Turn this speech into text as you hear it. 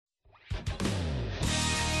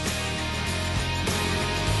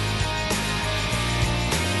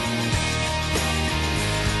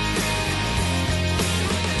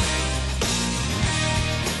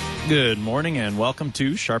Good morning and welcome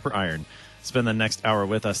to Sharper Iron. Spend the next hour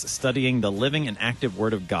with us studying the living and active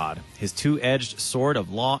Word of God, His two-edged sword of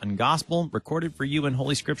law and gospel, recorded for you in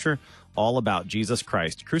Holy Scripture, all about Jesus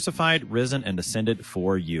Christ, crucified, risen, and ascended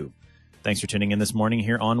for you. Thanks for tuning in this morning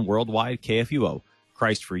here on Worldwide KFUO.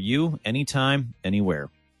 Christ for you, anytime, anywhere.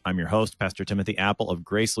 I'm your host, Pastor Timothy Appel of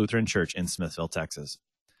Grace Lutheran Church in Smithville, Texas.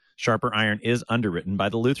 Sharper Iron is underwritten by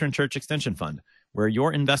the Lutheran Church Extension Fund, where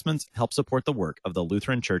your investments help support the work of the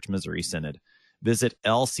Lutheran Church Missouri Synod. Visit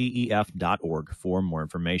lcef.org for more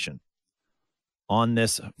information. On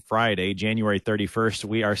this Friday, January 31st,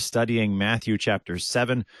 we are studying Matthew chapter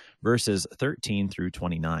 7, verses 13 through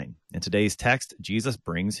 29. In today's text, Jesus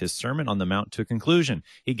brings his Sermon on the Mount to a conclusion.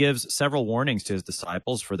 He gives several warnings to his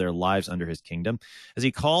disciples for their lives under his kingdom, as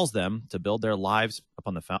he calls them to build their lives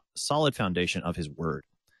upon the solid foundation of his word.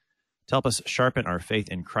 To help us sharpen our faith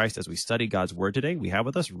in Christ as we study God's Word today, we have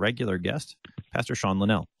with us regular guest, Pastor Shawn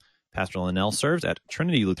Linnell. Pastor Linnell serves at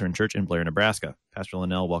Trinity Lutheran Church in Blair, Nebraska. Pastor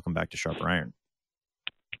Linnell, welcome back to Sharper Iron.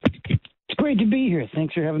 It's great to be here.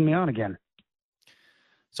 Thanks for having me on again.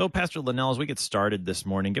 So, Pastor Linnell, as we get started this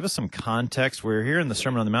morning, give us some context. We're here in the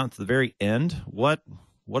Sermon on the Mount to the very end. What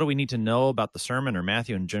do we need to know about the sermon or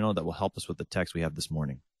Matthew in general that will help us with the text we have this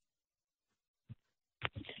morning?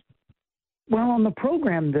 Well, on the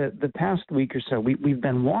program the past week or so, we've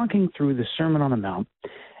been walking through the Sermon on the Mount.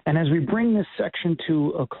 And as we bring this section to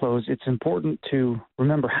a close, it's important to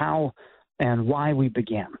remember how and why we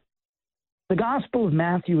began. The Gospel of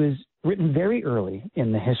Matthew is written very early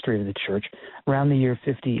in the history of the church, around the year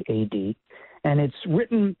 50 A.D., and it's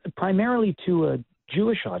written primarily to a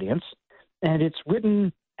Jewish audience, and it's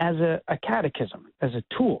written as a catechism, as a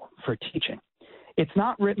tool for teaching. It's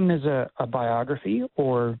not written as a biography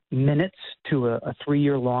or minutes to a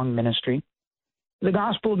 3-year-long ministry. The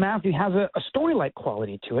Gospel of Matthew has a story-like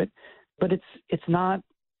quality to it, but it's not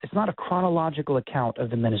a chronological account of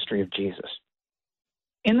the ministry of Jesus.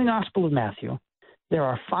 In the Gospel of Matthew, there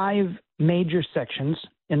are 5 major sections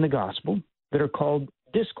in the Gospel that are called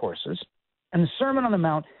discourses, and the Sermon on the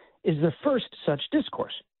Mount is the first such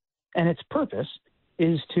discourse. And its purpose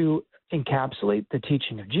is to encapsulate the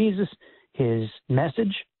teaching of Jesus, his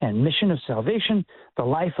message and mission of salvation, the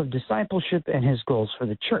life of discipleship, and his goals for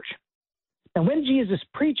the church. And when Jesus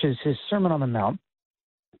preaches his Sermon on the Mount,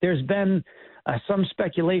 there's been some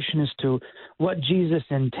speculation as to what Jesus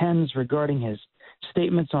intends regarding his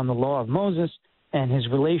statements on the law of Moses and his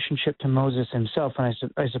relationship to Moses himself. And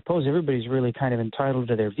I suppose everybody's really kind of entitled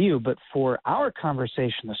to their view. But for our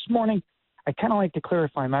conversation this morning, I kind of like to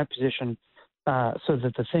clarify my position so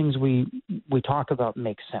that the things we talk about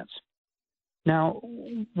make sense. Now,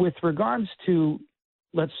 with regards to,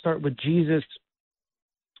 let's start with Jesus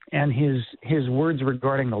and his words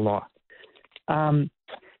regarding the law.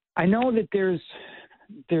 I know that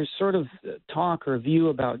there's sort of talk or view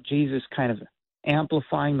about Jesus kind of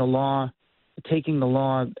amplifying the law, taking the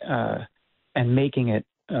law and making it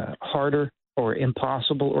harder or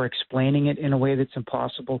impossible, or explaining it in a way that's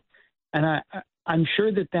impossible. And I'm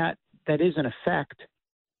sure that is an effect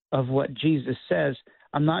of what Jesus says.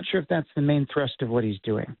 I'm not sure if that's the main thrust of what he's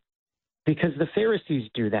doing, because the Pharisees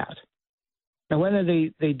do that. Now, whether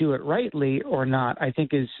they do it rightly or not, I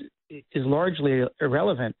think is largely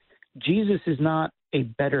irrelevant. Jesus is not a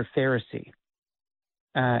better Pharisee.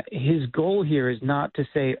 His goal here is not to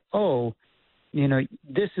say, oh,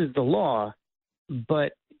 this is the law,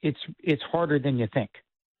 but it's harder than you think.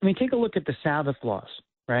 I mean, take a look at the Sabbath laws,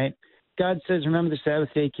 right? God says, remember the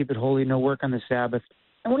Sabbath day, keep it holy, no work on the Sabbath.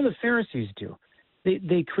 And what do the Pharisees do?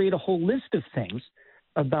 They create a whole list of things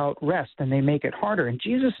about rest, and they make it harder. And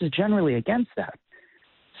Jesus is generally against that.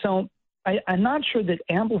 So I'm not sure that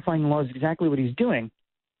amplifying the law is exactly what he's doing,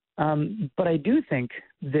 but I do think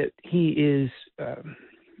that he is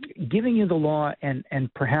giving you the law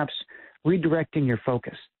and perhaps redirecting your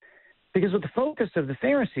focus. Because what the focus of the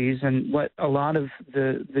Pharisees and what a lot of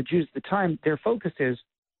the Jews at the time, their focus is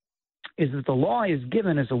that the law is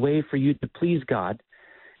given as a way for you to please God,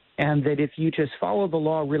 and that if you just follow the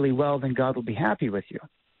law really well, then God will be happy with you.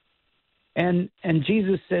 And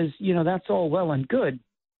Jesus says, that's all well and good,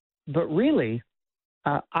 but really,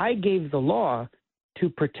 I gave the law to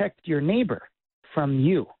protect your neighbor from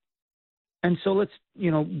you. And so let's,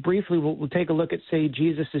 briefly, we'll take a look at, say,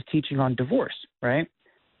 Jesus' teaching on divorce, right?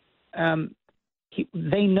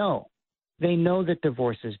 They know that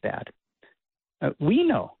divorce is bad. We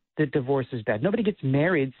know that divorce is bad. Nobody gets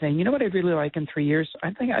married saying, you know what I'd really like in 3 years?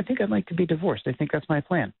 I think I'd like to be divorced. I think that's my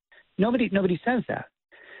plan. Nobody says that.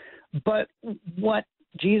 But what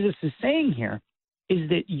Jesus is saying here is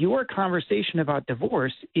that your conversation about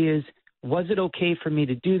divorce is, was it okay for me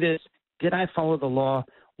to do this? Did I follow the law?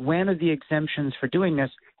 When are the exemptions for doing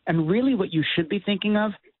this? And really what you should be thinking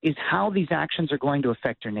of is how these actions are going to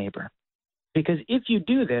affect your neighbor. Because if you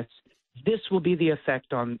do this, this will be the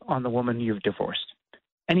effect on the woman you've divorced.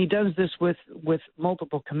 And he does this with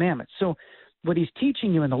multiple commandments. So what he's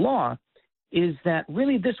teaching you in the law is that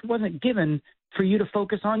really this wasn't given for you to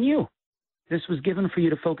focus on you. This was given for you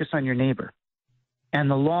to focus on your neighbor. And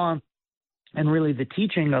the law and really the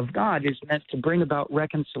teaching of God is meant to bring about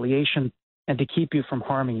reconciliation and to keep you from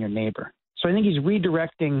harming your neighbor. So I think he's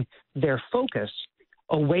redirecting their focus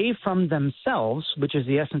away from themselves, which is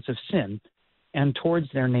the essence of sin, and towards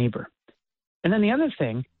their neighbor. And then the other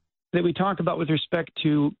thing that we talk about with respect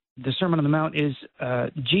to the Sermon on the Mount is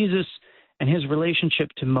Jesus and his relationship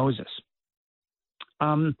to Moses.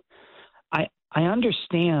 I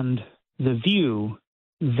understand the view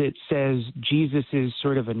that says Jesus is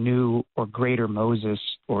sort of a new or greater Moses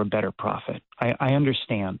or a better prophet. I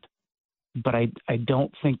understand, but I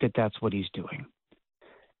don't think that that's what he's doing.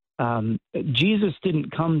 Jesus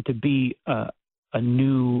didn't come to be a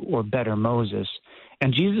new or better Moses,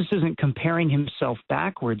 and Jesus isn't comparing himself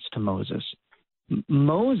backwards to Moses.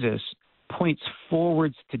 Moses points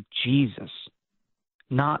forwards to Jesus,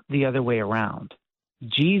 not the other way around.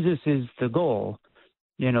 Jesus is the goal,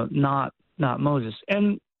 not Moses.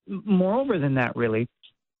 And moreover than that, really,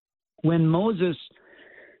 when Moses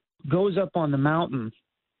goes up on the mountain,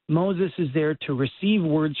 Moses is there to receive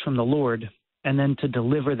words from the Lord and then to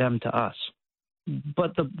deliver them to us.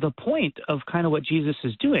 But the point of kind of what Jesus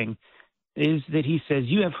is doing is that he says,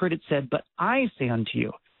 you have heard it said, but I say unto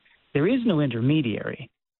you, there is no intermediary.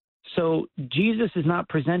 So Jesus is not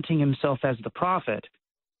presenting himself as the prophet.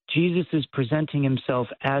 Jesus is presenting himself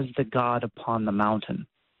as the God upon the mountain.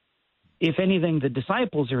 If anything, the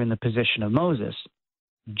disciples are in the position of Moses.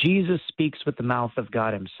 Jesus speaks with the mouth of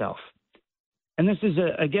God himself. And this is,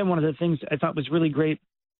 again, one of the things I thought was really great.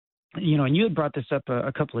 And you had brought this up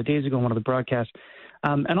a couple of days ago in one of the broadcasts,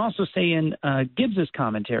 and also say in Gibbs's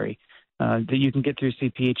commentary that you can get through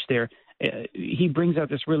CPH there, he brings out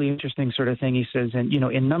this really interesting sort of thing. He says,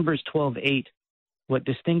 in Numbers 12:8, what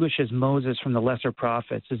distinguishes Moses from the lesser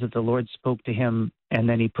prophets is that the Lord spoke to him, and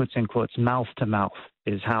then he puts in quotes, mouth to mouth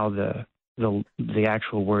is how the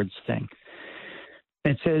actual words thing.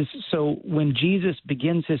 It says, so when Jesus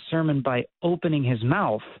begins his sermon by opening his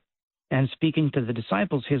mouth and speaking to the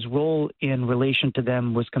disciples, his role in relation to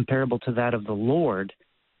them was comparable to that of the Lord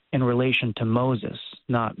in relation to Moses,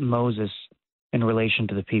 not Moses in relation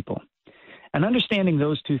to the people. And understanding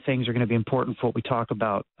those two things are going to be important for what we talk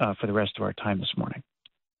about for the rest of our time this morning.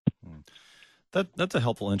 That's a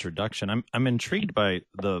helpful introduction. I'm intrigued by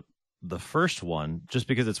the first one, just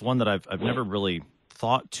because it's one that I've never really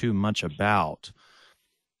thought too much about.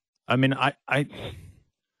 I mean,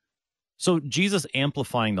 so Jesus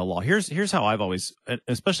amplifying the law. Here's how I've always,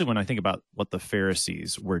 especially when I think about what the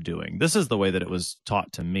Pharisees were doing. This is the way that it was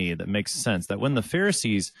taught to me that makes sense. That when the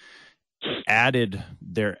Pharisees added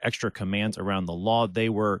their extra commands around the law, they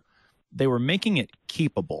were making it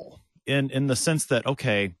keepable in the sense that,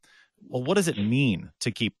 okay, well, what does it mean to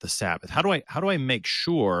keep the Sabbath? How do I make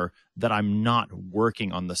sure that I'm not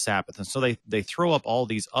working on the Sabbath? And so they throw up all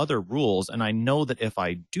these other rules, and I know that if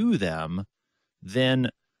I do them, then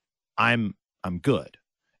I'm good.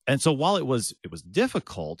 And so while it was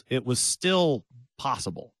difficult, it was still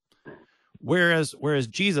possible. Whereas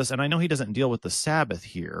Jesus, and I know he doesn't deal with the Sabbath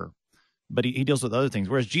here, but he deals with other things.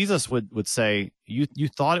 Whereas Jesus would say, you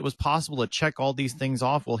thought it was possible to check all these things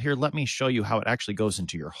off. Well, here, let me show you how it actually goes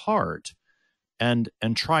into your heart, and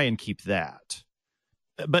try and keep that.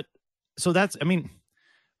 But so that's, I mean,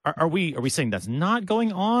 are we saying that's not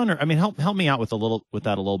going on? Or, I mean, help me out with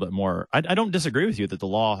that a little bit more. I don't disagree with you that the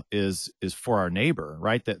law is for our neighbor,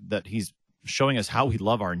 right? That he's showing us how we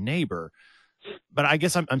love our neighbor. But I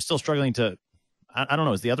guess I'm still struggling to, I don't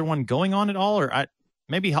know, is the other one going on at all? Or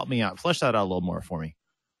maybe help me out. Flesh that out a little more for me.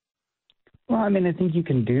 Well, I mean, I think you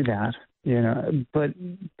can do that, but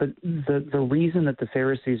the reason that the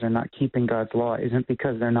Pharisees are not keeping God's law isn't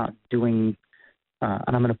because they're not doing, and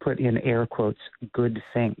I'm going to put in air quotes, good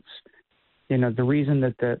things. The reason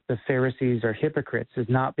that the Pharisees are hypocrites is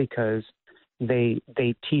not because they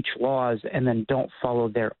teach laws and then don't follow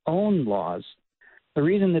their own laws. The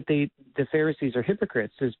reason that the Pharisees are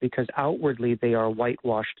hypocrites is because outwardly they are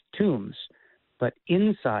whitewashed tombs, but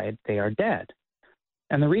inside they are dead.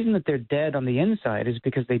 And the reason that they're dead on the inside is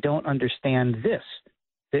because they don't understand this,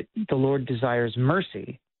 that the Lord desires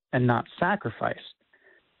mercy and not sacrifice.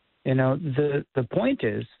 The point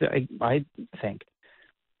is, I think,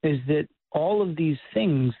 is that all of these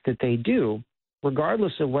things that they do,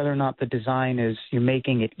 regardless of whether or not the design is you're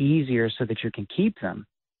making it easier so that you can keep them,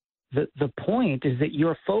 The point is that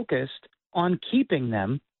you're focused on keeping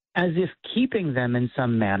them as if keeping them in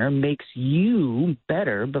some manner makes you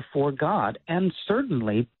better before God and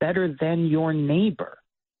certainly better than your neighbor.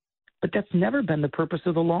 But that's never been the purpose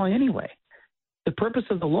of the law anyway. The purpose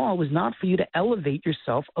of the law was not for you to elevate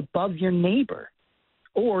yourself above your neighbor,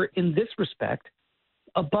 or in this respect,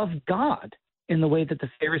 above God, in the way that the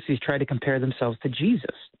Pharisees try to compare themselves to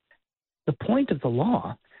Jesus. The point of the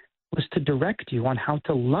law was to direct you on how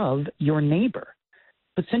to love your neighbor.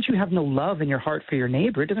 But since you have no love in your heart for your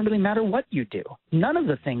neighbor, it doesn't really matter what you do. None of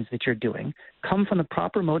the things that you're doing come from the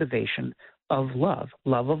proper motivation of love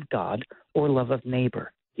of God or love of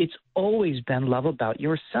neighbor. It's always been love about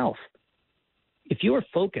yourself. If your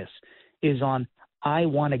focus is on, I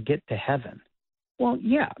want to get to heaven, well,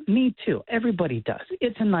 yeah, me too. Everybody does.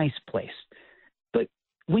 It's a nice place. But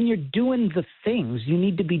when you're doing the things, you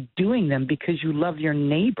need to be doing them because you love your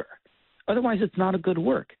neighbor. Otherwise, it's not a good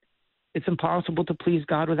work. It's impossible to please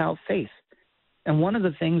God without faith. And one of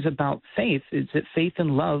the things about faith is that faith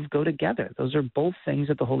and love go together. Those are both things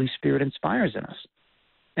that the Holy Spirit inspires in us.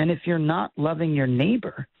 And if you're not loving your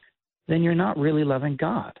neighbor, then you're not really loving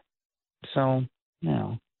God. So,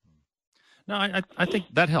 No, I think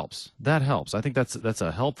that helps. That helps. I think that's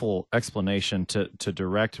a helpful explanation to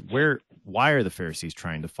direct why are the Pharisees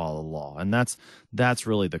trying to follow the law? And that's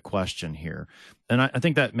really the question here. And I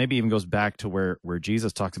think that maybe even goes back to where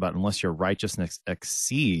Jesus talks about, unless your righteousness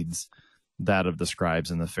exceeds that of the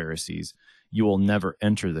scribes and the Pharisees, you will never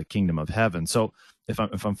enter the kingdom of heaven. So if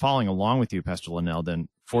I'm following along with you, Pastor Linnell, then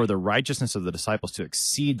for the righteousness of the disciples to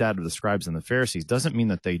exceed that of the scribes and the Pharisees doesn't mean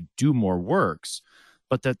that they do more works,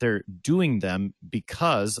 but that they're doing them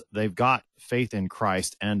because they've got faith in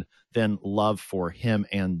Christ and then love for him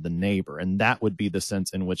and the neighbor. And that would be the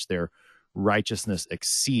sense in which their righteousness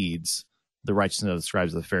exceeds the righteousness of the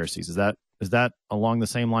scribes and the Pharisees. Is that along the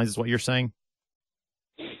same lines as what you're saying?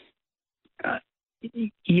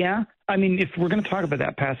 Yeah. I mean, if we're going to talk about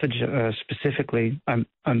that passage specifically,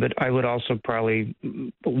 but I would also probably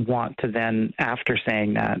want to then, after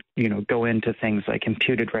saying that, go into things like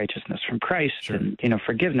imputed righteousness from Christ. Sure. And,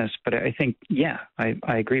 forgiveness. But I think, I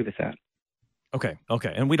agree with that. Okay.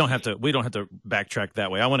 And we don't have to backtrack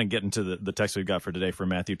that way. I want to get into the text we've got for today for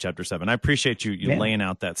Matthew chapter 7. I appreciate you laying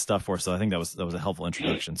out that stuff for us. So I think that was a helpful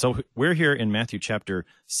introduction. So we're here in Matthew chapter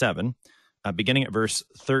 7, beginning at verse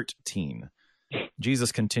 13.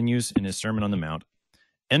 Jesus continues in his Sermon on the Mount,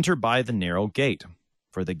 "Enter by the narrow gate,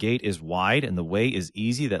 for the gate is wide and the way is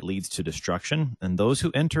easy that leads to destruction, and those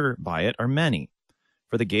who enter by it are many.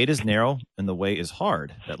 For the gate is narrow and the way is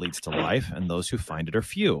hard that leads to life, and those who find it are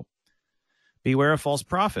few. Beware of false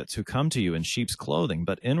prophets who come to you in sheep's clothing,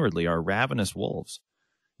 but inwardly are ravenous wolves.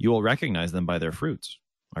 You will recognize them by their fruits.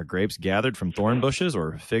 Are grapes gathered from thorn bushes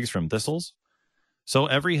or figs from thistles? So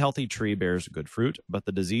every healthy tree bears good fruit, but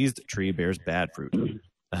the diseased tree bears bad fruit.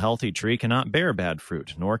 A healthy tree cannot bear bad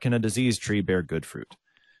fruit, nor can a diseased tree bear good fruit.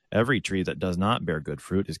 Every tree that does not bear good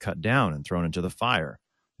fruit is cut down and thrown into the fire.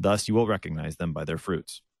 Thus you will recognize them by their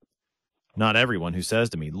fruits. Not everyone who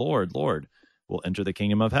says to me, 'Lord, Lord,' will enter the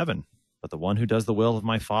kingdom of heaven, but the one who does the will of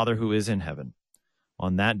my Father who is in heaven.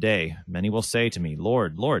 On that day many will say to me,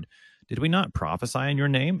 'Lord, Lord, did we not prophesy in your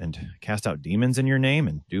name, and cast out demons in your name,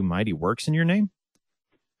 and do mighty works in your name?'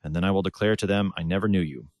 And then I will declare to them, 'I never knew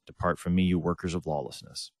you. Depart from me, you workers of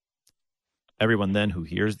lawlessness.' Everyone then who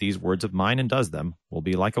hears these words of mine and does them will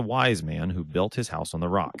be like a wise man who built his house on the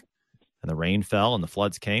rock. And the rain fell, and the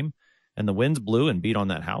floods came, and the winds blew and beat on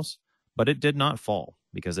that house, but it did not fall,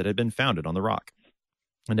 because it had been founded on the rock.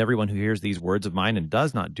 And everyone who hears these words of mine and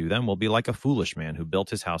does not do them will be like a foolish man who built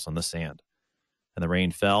his house on the sand. And the rain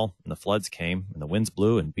fell, and the floods came, and the winds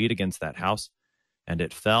blew and beat against that house, and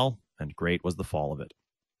it fell, and great was the fall of it.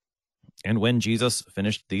 And when Jesus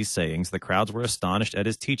finished these sayings, the crowds were astonished at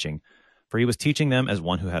his teaching, for he was teaching them as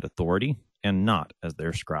one who had authority, and not as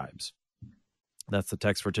their scribes." That's the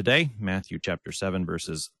text for today, Matthew chapter 7,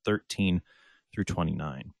 verses 13 through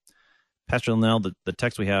 29. Pastor Linnell, the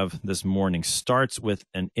text we have this morning starts with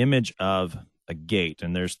an image of a gate,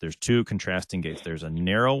 and there's two contrasting gates. There's a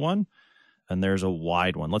narrow one, and there's a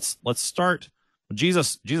wide one. Let's start.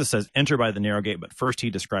 Jesus says, "Enter by the narrow gate," but first he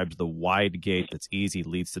describes the wide gate that's easy,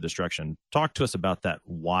 leads to destruction. Talk to us about that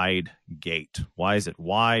wide gate. Why is it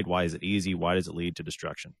wide? Why is it easy? Why does it lead to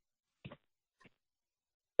destruction?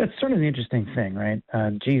 That's sort of the interesting thing, right?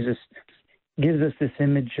 Jesus gives us this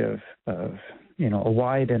image of a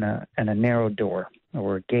wide and a narrow door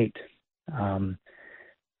or a gate, and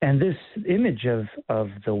this image of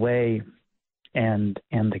the way and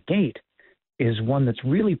the gate is one that's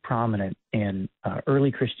really prominent in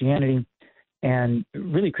early Christianity and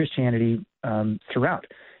really Christianity throughout.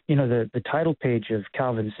 the title page of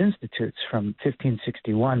Calvin's Institutes from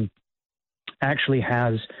 1561 actually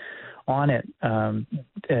has on it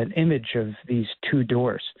an image of these two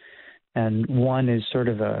doors. And one is sort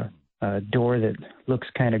of a door that looks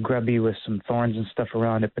kind of grubby with some thorns and stuff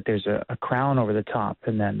around it, but there's a crown over the top.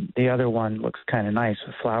 And then the other one looks kind of nice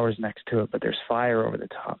with flowers next to it, but there's fire over the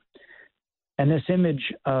top. And this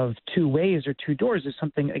image of two ways or two doors is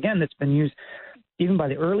something, again, that's been used even by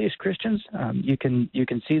the earliest Christians. You can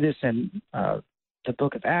see this in the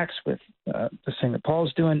book of Acts with the thing that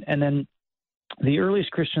Paul's doing. And then the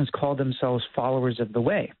earliest Christians called themselves followers of the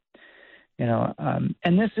way. And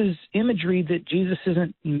this is imagery that Jesus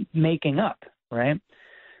isn't making up, right?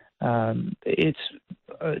 It's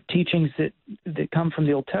teachings that come from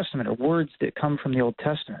the Old Testament, or words that come from the Old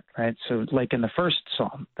Testament, right? So like in the first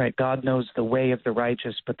psalm, right, God knows the way of the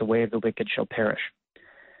righteous, but the way of the wicked shall perish.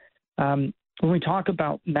 When we talk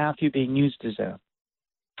about Matthew being used as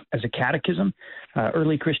a catechism,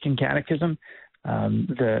 early Christian catechism,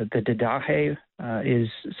 the Didache is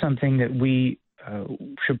something that we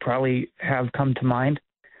should probably have come to mind.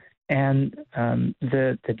 And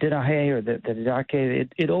the Didache or the Didache,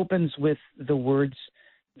 it opens with the words,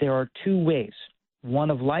 there are two ways, one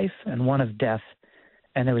of life and one of death,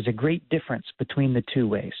 and there is a great difference between the two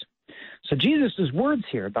ways. So Jesus' words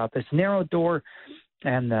here about this narrow door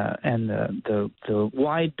and the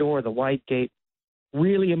wide door, the wide gate,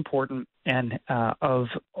 really important, and of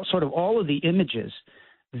sort of all of the images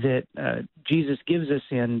that Jesus gives us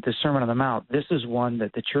in the Sermon on the Mount, this is one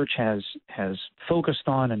that the church has focused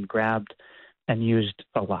on and grabbed and used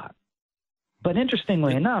a lot. But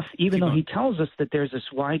interestingly enough, even though he tells us that there's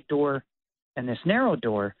this wide door and this narrow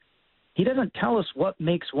door, he doesn't tell us what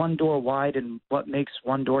makes one door wide and what makes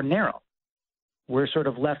one door narrow. We're sort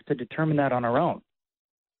of left to determine that on our own.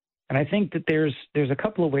 And I think that there's a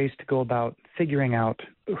couple of ways to go about figuring out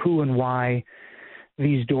who and why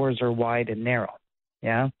these doors are wide and narrow.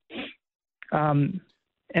 Yeah. And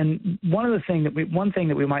one thing that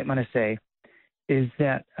we might want to say is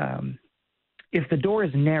that if the door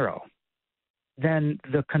is narrow, then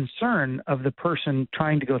the concern of the person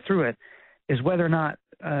trying to go through it is whether or not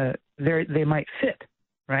they might fit,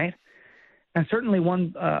 right? And certainly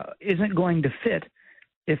one isn't going to fit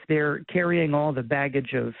if they're carrying all the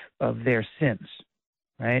baggage of their sins,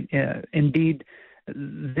 right? Indeed,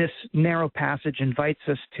 this narrow passage invites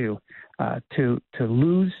us to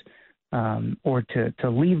lose or to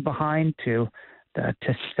leave behind, to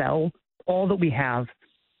sell all that we have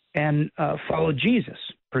and follow Jesus,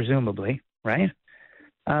 presumably, right?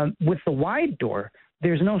 With the wide door,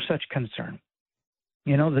 there's no such concern.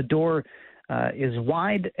 The door is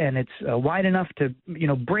wide, and it's wide enough to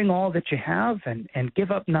bring all that you have and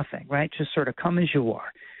give up nothing, right? Just sort of come as you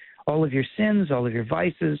are. All of your sins, all of your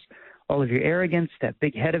vices, all of your arrogance, that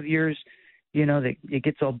big head of yours, that it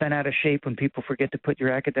gets all bent out of shape when people forget to put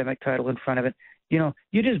your academic title in front of it. You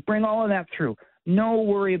just bring all of that through. No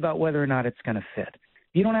worry about whether or not it's going to fit.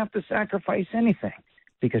 You don't have to sacrifice anything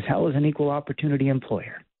because hell is an equal opportunity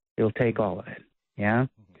employer. It'll take all of it. Yeah.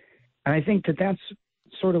 And I think that that's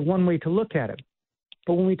sort of one way to look at it.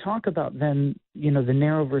 But when we talk about then, the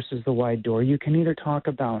narrow versus the wide door, you can either talk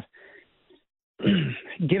about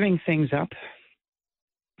giving things up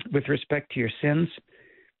with respect to your sins.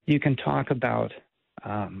 You can talk about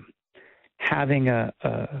having a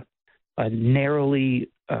narrowly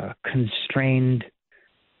constrained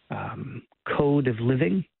code of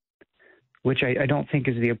living, which I don't think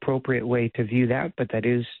is the appropriate way to view that, but that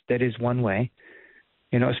is one way.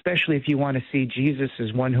 Especially if you want to see Jesus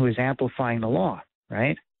as one who is amplifying the law,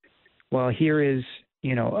 right? Well, here is,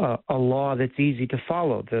 a law that's easy to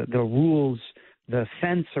follow. The rules, the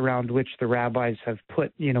fence around which the rabbis have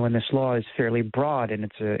put, in this law is fairly broad in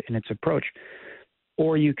its approach.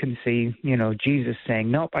 Or you can see, Jesus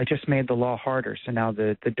saying, nope, I just made the law harder, so now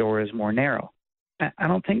the door is more narrow. I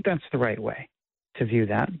don't think that's the right way to view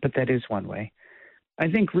that, but that is one way. I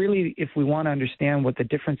think really if we want to understand what the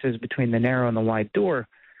difference is between the narrow and the wide door,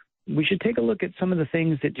 we should take a look at some of the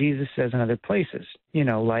things that Jesus says in other places,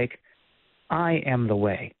 like, I am the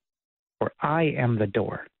way, or I am the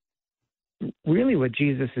door. Really what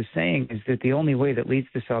Jesus is saying is that the only way that leads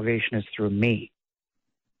to salvation is through me,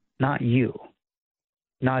 not you,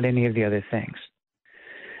 not any of the other things.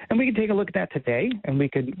 And we can take a look at that today, and we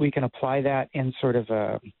can apply that in sort of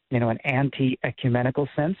an anti-ecumenical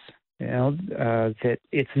sense. That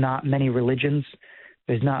it's not many religions,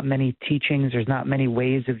 there's not many teachings, there's not many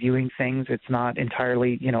ways of viewing things. It's not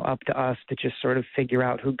entirely, up to us to just sort of figure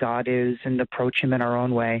out who God is and approach him in our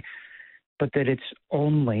own way, but that it's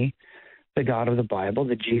only the God of the Bible,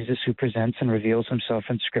 the Jesus who presents and reveals himself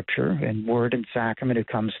in Scripture and word and sacrament who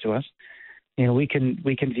comes to us. We can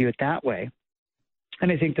view it that way.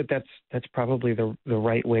 And I think that's probably the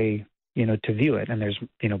right way, to view it. And there's,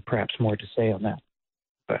 perhaps more to say on that.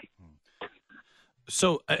 But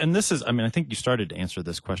so, and this is, I think you started to answer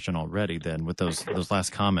this question already then with those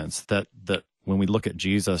last comments that when we look at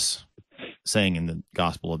Jesus saying in the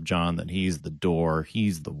Gospel of John that he's the door,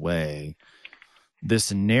 he's the way,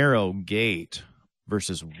 this narrow gate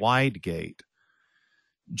versus wide gate,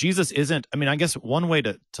 Jesus isn't, I guess one way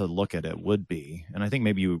to look at it would be, and I think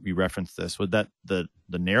maybe you referenced this, would that the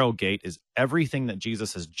narrow gate is everything that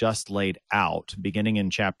Jesus has just laid out, beginning in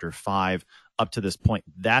chapter 5 up to this point.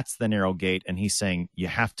 That's the narrow gate, and he's saying you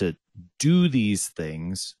have to do these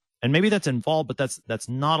things, and maybe that's involved, but that's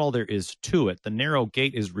not all there is to it. The narrow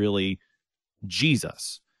gate is really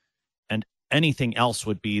Jesus, and anything else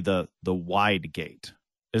would be the wide gate.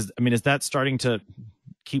 Is that starting to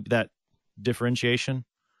keep that differentiation?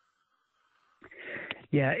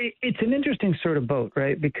 Yeah, it's an interesting sort of boat,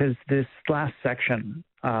 right? Because this last section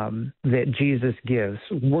that Jesus gives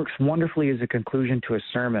works wonderfully as a conclusion to a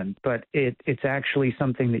sermon, but it's actually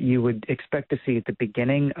something that you would expect to see at the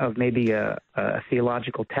beginning of maybe a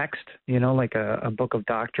theological text, like a book of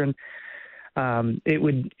doctrine.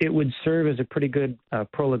 It would serve as a pretty good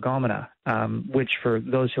prolegomena, which for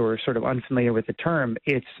those who are sort of unfamiliar with the term,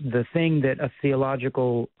 it's the thing that a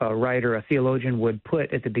theological writer, a theologian would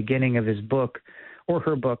put at the beginning of his book or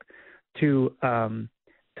her book to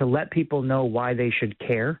let people know why they should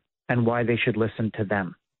care and why they should listen to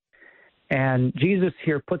them. And Jesus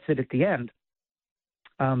here puts it at the end,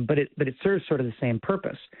 but it serves sort of the same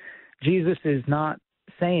purpose. Jesus is not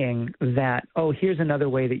saying that, here's another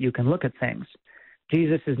way that you can look at things.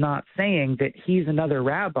 Jesus is not saying that he's another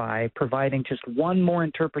rabbi providing just one more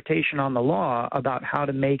interpretation on the law about how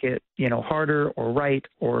to make it, harder or right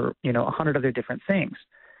or, 100 other different things.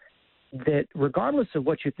 That regardless of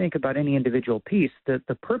what you think about any individual piece, that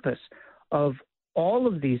the purpose of all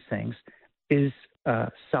of these things is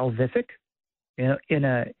salvific, in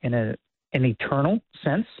an eternal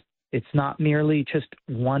sense. It's not merely just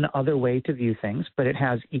one other way to view things, but it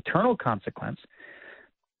has eternal consequence.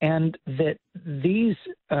 And that these,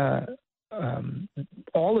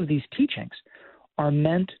 all of these teachings are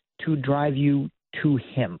meant to drive you to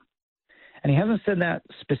him. And he hasn't said that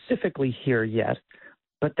specifically here yet,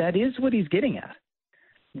 but that is what he's getting at.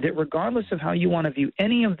 That regardless of how you want to view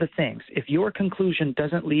any of the things, if your conclusion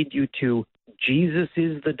doesn't lead you to Jesus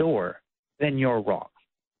is the door, then you're wrong.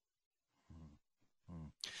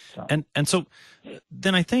 So. And so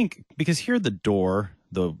then I think, because here the door,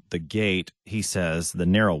 the gate, he says, the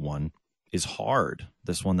narrow one is hard,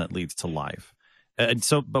 this one that leads to life. And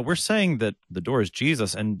so, but we're saying that the door is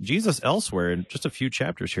Jesus, and Jesus elsewhere in just a few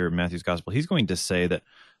chapters here in Matthew's Gospel, he's going to say that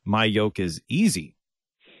my yoke is easy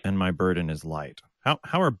and my burden is light.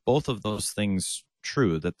 How are both of those things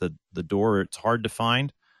true? That the door, it's hard to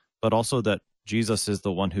find, but also that Jesus is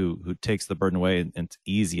the one who takes the burden away and it's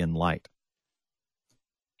easy and light.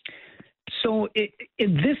 So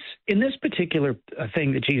in this particular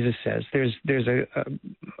thing that Jesus says, there's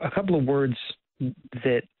a couple of words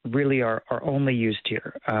that really are only used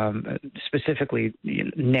here. Specifically,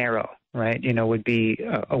 narrow, right? Would be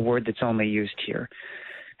a word that's only used here.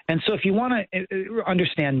 And so if you want to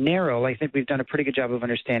understand narrow, I think we've done a pretty good job of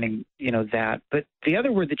understanding, that. But the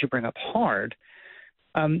other word that you bring up, hard,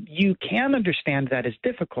 you can understand that as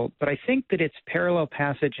difficult, but I think that its parallel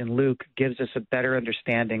passage in Luke gives us a better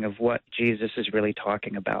understanding of what Jesus is really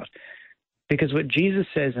talking about. Because what Jesus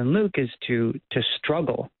says in Luke is to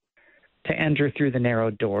struggle, to enter through the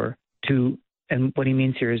narrow door, and what he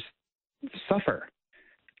means here is suffer.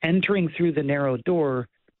 Entering through the narrow door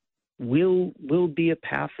will be a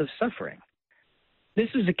path of suffering. This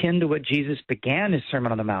is akin to what Jesus began his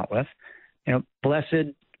Sermon on the Mount with.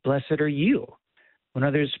 Blessed are you when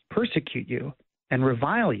others persecute you and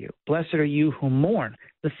revile you. Blessed are you who mourn.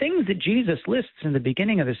 The things that Jesus lists in the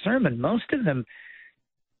beginning of the sermon, most of them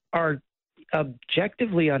are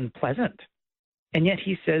objectively unpleasant. And yet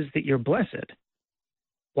he says that you're blessed.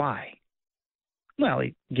 Why? Well,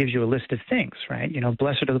 he gives you a list of things, right?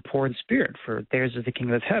 Blessed are the poor in spirit, for theirs is the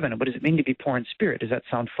kingdom of heaven. And what does it mean to be poor in spirit? Does that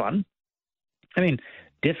sound fun?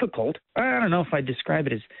 Difficult. I don't know if I'd describe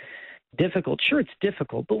it as difficult. Sure, it's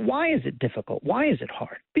difficult, but why is it difficult? Why is it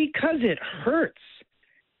hard? Because it hurts.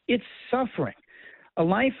 It's suffering. A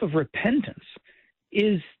life of repentance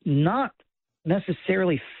is not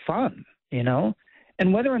necessarily fun,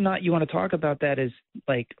 And whether or not you want to talk about that as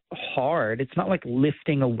hard, it's not like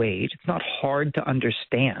lifting a weight. It's not hard to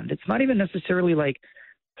understand. It's not even necessarily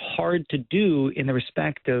hard to do in the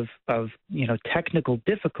respect of technical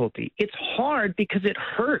difficulty. It's hard because it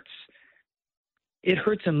hurts. It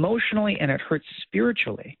hurts emotionally and it hurts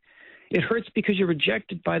spiritually. It hurts because you're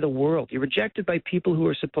rejected by the world. You're rejected by people who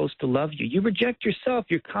are supposed to love you. You reject yourself.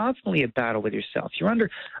 You're constantly at battle with yourself. You're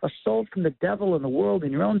under assault from the devil and the world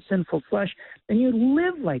and your own sinful flesh, and you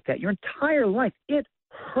live like that your entire life. It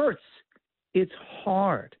hurts. It's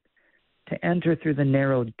hard to enter through the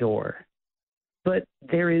narrow door. But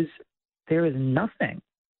there is nothing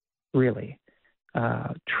really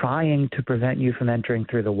trying to prevent you from entering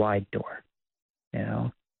through the wide door.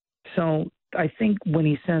 So I think when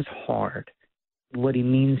he says hard, what he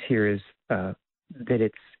means here is that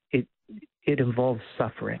it involves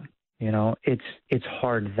suffering. It's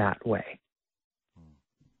hard that way.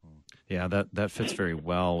 Yeah, that fits very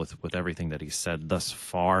well with everything that he said thus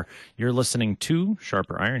far. You're listening to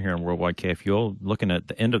Sharper Iron here on Worldwide KFUO, looking at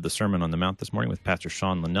the end of the Sermon on the Mount this morning with Pastor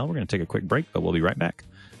Shawn Linnell. We're going to take a quick break, but we'll be right back.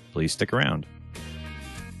 Please stick around.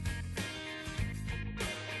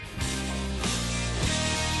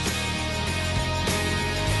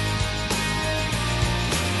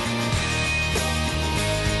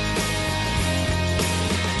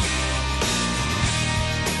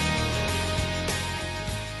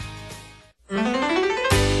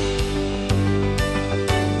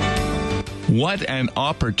 What an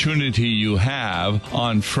opportunity you have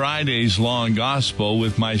on Friday's Long Gospel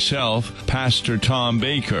with myself, Pastor Tom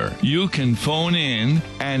Baker. You can phone in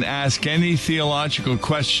and ask any theological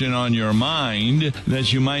question on your mind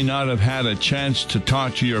that you might not have had a chance to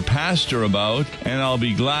talk to your pastor about, and I'll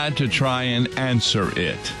be glad to try and answer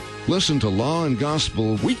it. Listen to Law and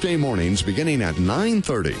Gospel weekday mornings beginning at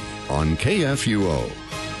 9:30 on KFUO.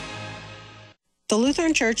 The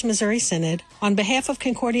Lutheran Church Missouri Synod, on behalf of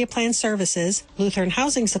Concordia Plan Services, Lutheran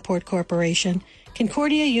Housing Support Corporation,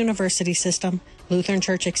 Concordia University System, Lutheran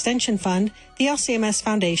Church Extension Fund, the LCMS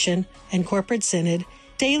Foundation, and Corporate Synod,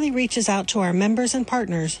 daily reaches out to our members and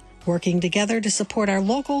partners, working together to support our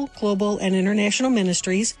local, global, and international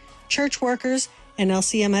ministries, church workers, and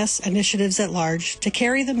LCMS initiatives at large to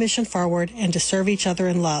carry the mission forward and to serve each other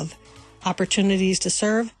in love. Opportunities to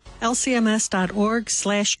serve,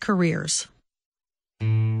 lcms.org/careers.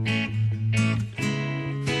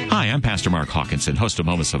 Hi, I'm Pastor Mark Hawkinson, host of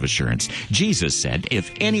Moments of Assurance. Jesus said,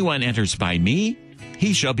 "If anyone enters by me,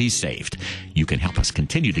 he shall be saved." You can help us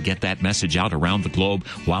continue to get that message out around the globe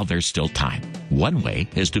while there's still time. One way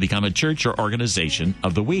is to become a church or organization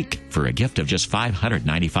of the week. For a gift of just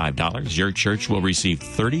 $595, your church will receive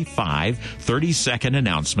 35 30-second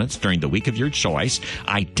announcements during the week of your choice,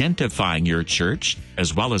 identifying your church,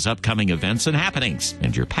 as well as upcoming events and happenings.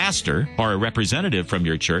 And your pastor or a representative from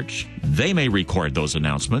your church, they may record those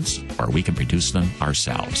announcements, or we can produce them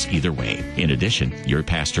ourselves. Either way. In addition, your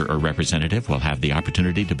pastor or representative will have the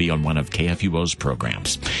opportunity to be on one of KFUO's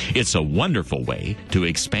programs. It's a wonderful way to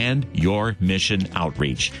expand your mission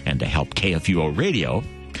outreach and to help KFUO Radio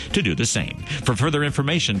to do the same. For further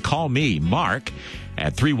information, call me, Mark,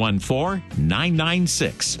 at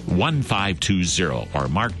 314-996-1520 or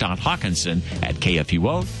mark.hawkinson at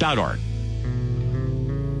kfuo.org.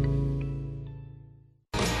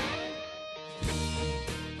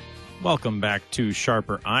 Welcome back to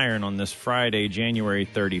Sharper Iron on this Friday, January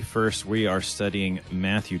 31st. We are studying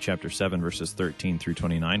Matthew chapter 7, verses 13 through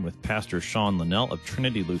 29 with Pastor Shawn Linnell of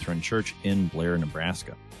Trinity Lutheran Church in Blair,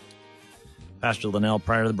 Nebraska. Pastor Linnell,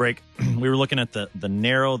 prior to the break, we were looking at the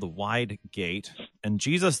narrow, the wide gate, and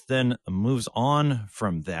Jesus then moves on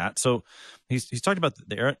from that. So he's talked about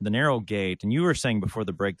the narrow gate, and you were saying before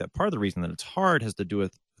the break that part of the reason that it's hard has to do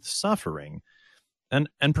with suffering. And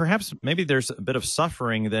perhaps maybe there's a bit of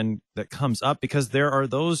suffering then that comes up because there are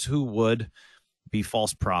those who would be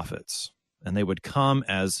false prophets, and they would come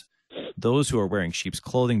as those who are wearing sheep's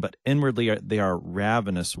clothing, but inwardly they are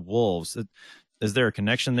ravenous wolves. Is there a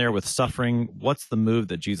connection there with suffering? What's the move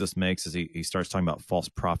that Jesus makes as he starts talking about false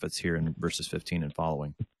prophets here in verses 15 and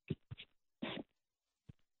following?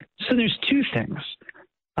 So there's two things.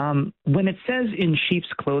 When it says in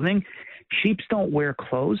sheep's clothing, sheep don't wear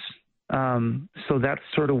clothes. So that's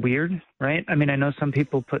sort of weird, right? I mean, I know some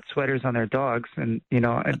people put sweaters on their dogs and,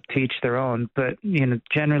 to each their own, but,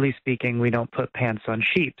 generally speaking, we don't put pants on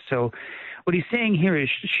sheep. So what he's saying here is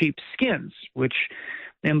sheep's skins, which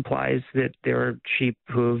implies that there are sheep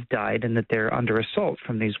who have died and that they're under assault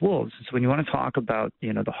from these wolves. So when you want to talk about,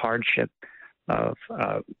 the hardship of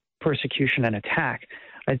persecution and attack,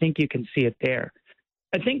 I think you can see it there.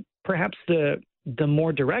 I think perhaps the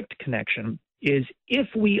more direct connection is if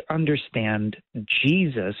we understand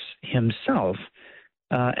Jesus himself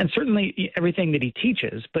and certainly everything that he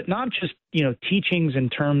teaches, but not just, teachings in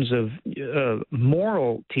terms of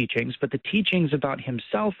moral teachings, but the teachings about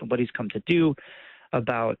himself and what he's come to do,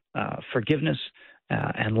 about forgiveness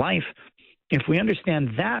and life. If we understand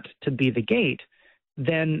that to be the gate,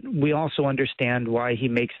 then we also understand why he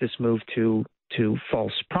makes this move to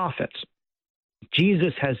false prophets.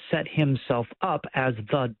 Jesus has set himself up as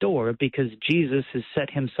the door because Jesus has set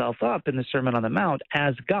himself up in the Sermon on the Mount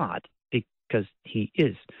as God, because he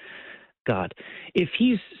is God. If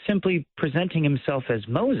he's simply presenting himself as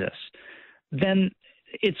Moses, then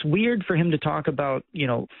it's weird for him to talk about,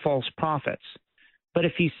 false prophets. But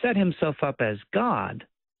if he set himself up as God,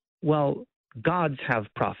 well, gods have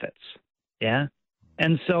prophets, yeah?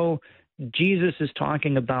 And so Jesus is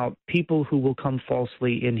talking about people who will come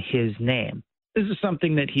falsely in his name. This is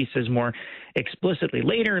something that he says more explicitly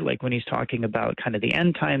later, like when he's talking about kind of the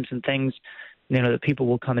end times and things, that people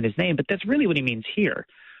will come in his name. But that's really what he means here.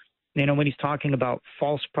 When he's talking about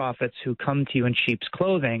false prophets who come to you in sheep's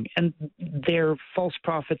clothing, and they're false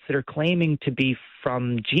prophets that are claiming to be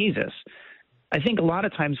from Jesus. I think a lot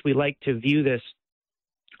of times we like to view this,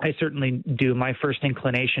 I certainly do. My first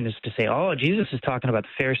inclination is to say, oh, Jesus is talking about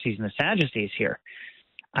the Pharisees and the Sadducees here.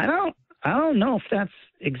 I don't know if that's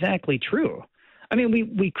exactly true. I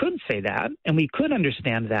mean, we could say that, and we could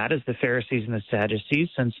understand that as the Pharisees and the Sadducees,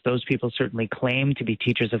 since those people certainly claim to be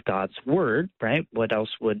teachers of God's word, right? What else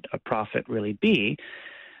would a prophet really be?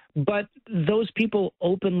 But those people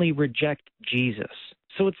openly reject Jesus.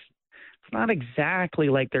 So it's not exactly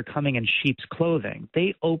like they're coming in sheep's clothing.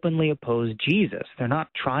 They openly oppose Jesus. They're not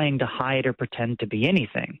trying to hide or pretend to be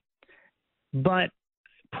anything. But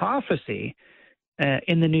prophecy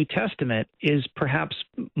in the New Testament is perhaps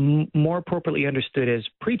more appropriately understood as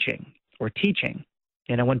preaching or teaching.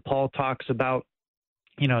 When Paul talks about,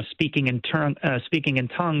 speaking in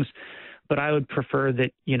tongues, but I would prefer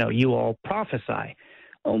that, you all prophesy.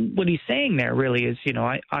 Well, what he's saying there really is,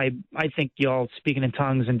 I think y'all speaking in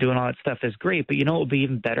tongues and doing all that stuff is great, but what would be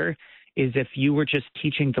even better is if you were just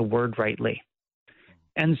teaching the word rightly.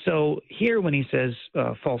 And so here when he says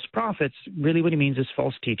false prophets, really what he means is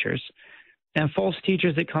false teachers. And false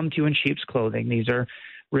teachers that come to you in sheep's clothing. These are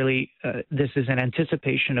really, this is an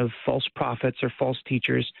anticipation of false prophets or false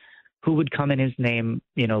teachers who would come in his name,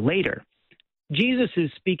 later. Jesus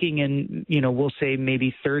is speaking in, we'll say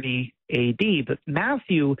maybe 30 AD, but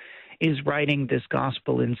Matthew is writing this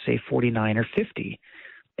gospel in, say, 49 or 50.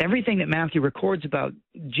 Everything that Matthew records about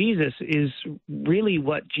Jesus is really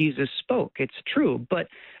what Jesus spoke. It's true, but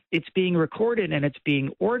it's being recorded and it's being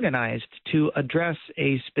organized to address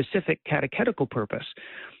a specific catechetical purpose.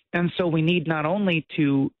 And so we need not only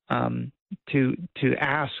to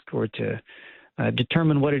ask or to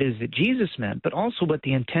determine what it is that Jesus meant, but also what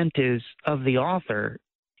the intent is of the author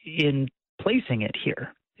in placing it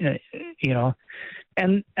here.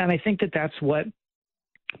 And I think that that's what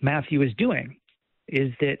Matthew is doing,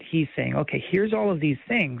 is that he's saying, okay, here's all of these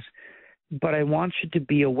things, but I want you to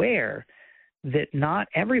be aware that not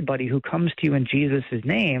everybody who comes to you in Jesus'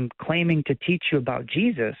 name claiming to teach you about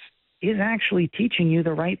Jesus is actually teaching you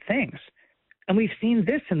the right things. And we've seen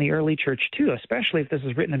this in the early church too, especially if this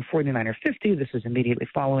is written in 49 or 50. This is immediately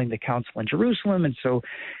following the council in Jerusalem. And so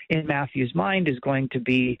in Matthew's mind is going to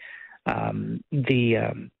be some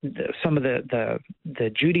of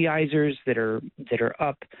the Judaizers that are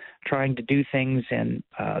up trying to do things in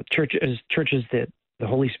churches that the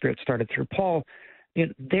Holy Spirit started through Paul.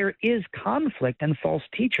 There is conflict and false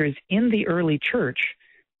teachers in the early church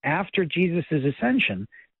after Jesus' ascension.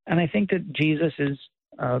 And I think that Jesus is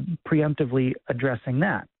preemptively addressing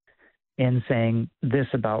that in saying this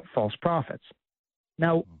about false prophets.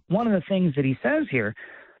 Now, one of the things that he says here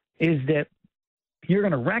is that you're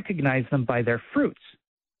going to recognize them by their fruits.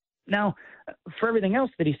 Now, for everything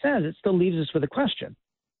else that he says, it still leaves us with a question.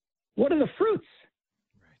 What are the fruits?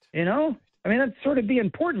 Right. I mean, that'd sort of be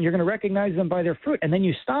important. You're going to recognize them by their fruit. And then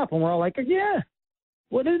you stop and we're all like, yeah,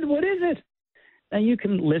 what is it? And you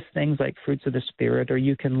can list things like fruits of the Spirit, or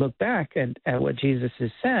you can look back at what Jesus has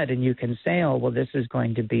said and you can say, oh, well, this is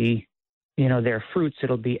going to be, their fruits.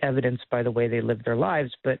 It'll be evidenced by the way they live their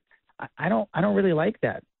lives. But I don't really like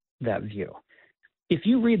that view. If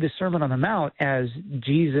you read the Sermon on the Mount as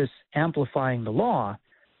Jesus amplifying the law,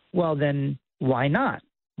 well, then why not?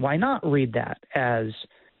 Why not read that as,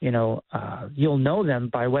 you'll know them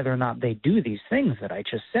by whether or not they do these things that I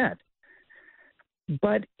just said.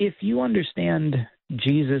 But if you understand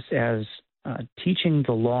Jesus as teaching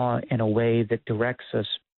the law in a way that directs us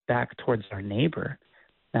back towards our neighbor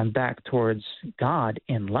and back towards God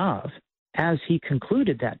in love, as he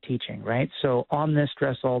concluded that teaching, right? So on this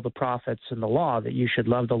dress all the prophets and the law, that you should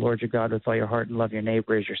love the Lord your God with all your heart and love your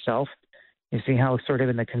neighbor as yourself. You see how sort of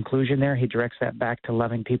in the conclusion there, he directs that back to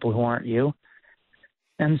loving people who aren't you.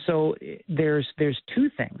 And so there's two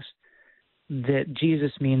things that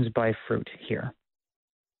Jesus means by fruit here.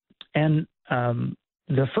 And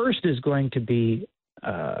the first is going to be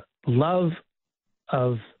love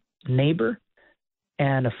of neighbor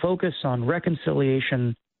and a focus on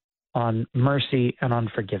reconciliation, on mercy, and on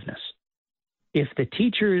forgiveness. If the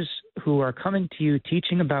teachers who are coming to you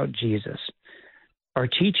teaching about Jesus are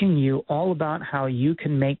teaching you all about how you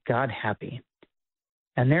can make God happy,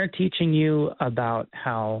 and they're teaching you about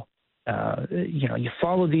how you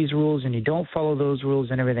follow these rules and you don't follow those rules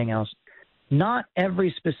and everything else, not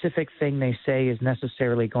every specific thing they say is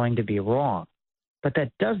necessarily going to be wrong. But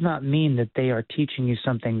that does not mean that they are teaching you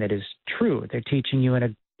something that is true. They're teaching you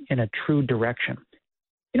in a true direction.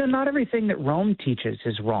 Not everything that Rome teaches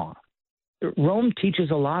is wrong. Rome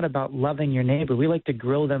teaches a lot about loving your neighbor. We like to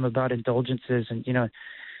grill them about indulgences and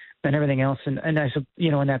everything else, and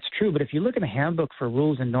that's true. But if you look in the handbook for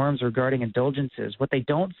rules and norms regarding indulgences, what they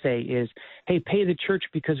don't say is, "Hey, pay the church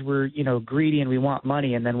because we're greedy and we want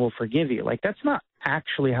money, and then we'll forgive you." Like, that's not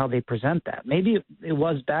actually how they present that. Maybe it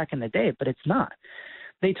was back in the day, but it's not.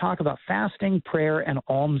 They talk about fasting, prayer, and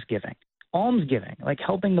almsgiving. Almsgiving, like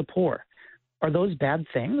helping the poor. Are those bad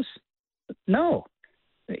things? No.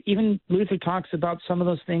 Even Luther talks about some of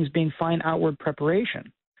those things being fine outward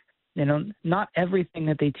preparation. Not everything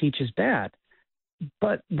that they teach is bad.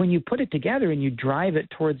 But when you put it together and you drive it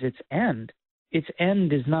towards its end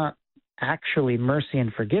is not actually mercy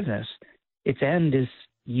and forgiveness. Its end is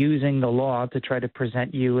using the law to try to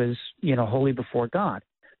present you as, holy before God.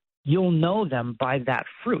 You'll know them by that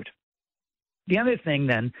fruit. The other thing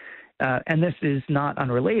then, and this is not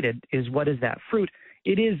unrelated, is what is that fruit?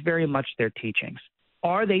 It is very much their teachings.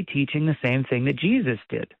 Are they teaching the same thing that Jesus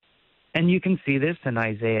did? And you can see this in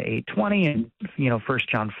Isaiah 8:20 and 1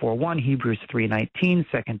 John 4:1, Hebrews 3:19,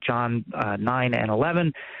 2 John 9 and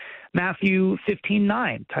 11, Matthew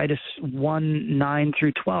 15:9, Titus 1:9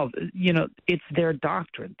 through 12. It's their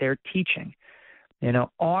doctrine, their teaching.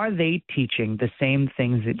 Are they teaching the same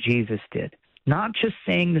things that Jesus did? Not just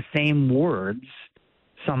saying the same words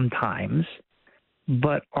sometimes,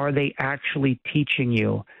 but are they actually teaching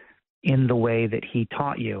you in the way that he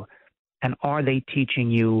taught you? And are they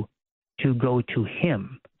teaching you to go to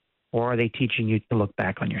him, or are they teaching you to look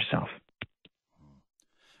back on yourself?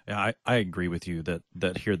 Yeah, I agree with you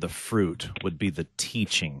that here the fruit would be the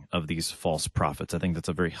teaching of these false prophets. I think that's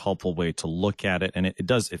a very helpful way to look at it, and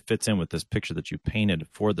it fits in with this picture that you painted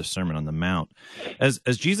for the Sermon on the Mount. As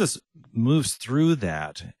Jesus moves through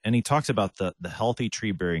that, and he talks about the healthy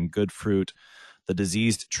tree bearing good fruit, the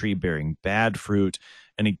diseased tree bearing bad fruit,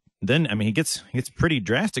 and he gets pretty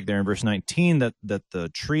drastic there in verse 19 that the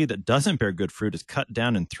tree that doesn't bear good fruit is cut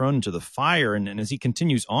down and thrown into the fire. And as he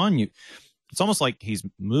continues on, it's almost like he's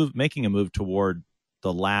making a move toward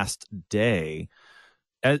the last day.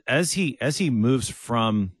 As he moves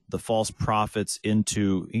from the false prophets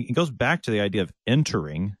he goes back to the idea of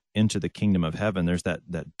entering into the kingdom of heaven. There's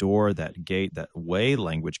that door, that gate, that way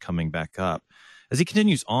language coming back up. As he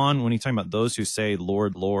continues on, when he's talking about those who say,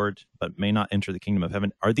 "Lord, Lord," but may not enter the kingdom of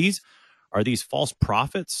heaven, are these false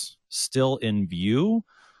prophets still in view?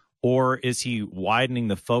 Or is he widening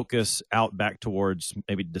the focus out back towards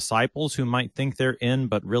maybe disciples who might think they're in,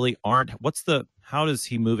 but really aren't? How is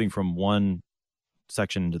he moving from one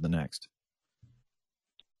section into the next?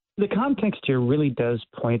 The context here really does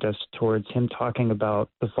point us towards him talking about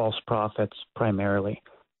the false prophets primarily.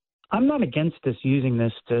 I'm not against us using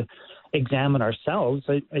this to examine ourselves.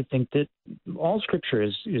 I think that all Scripture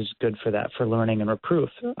is good for that, for learning and reproof.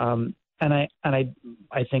 And I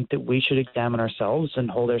think that we should examine ourselves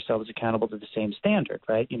and hold ourselves accountable to the same standard,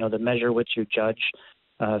 right? The measure which you judge,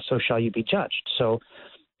 so shall you be judged. So,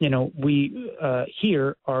 we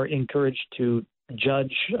here are encouraged to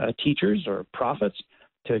judge teachers or prophets,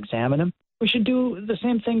 to examine them. We should do the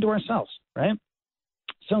same thing to ourselves, right?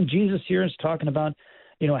 So Jesus here is talking about,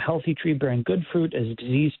 a healthy tree bearing good fruit, a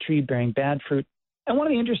diseased tree bearing bad fruit. And one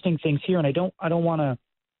of the interesting things here, and I don't want to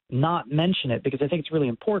not mention it because I think it's really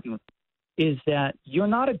important, is that you're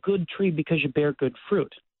not a good tree because you bear good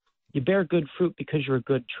fruit. You bear good fruit because you're a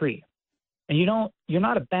good tree. And you're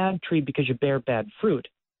not a bad tree because you bear bad fruit.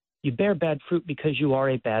 You bear bad fruit because you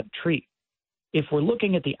are a bad tree. If we're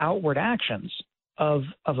looking at the outward actions of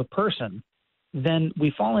a person, then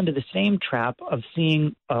we fall into the same trap of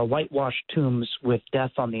seeing whitewashed tombs with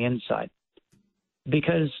death on the inside.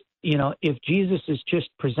 Because, if Jesus is just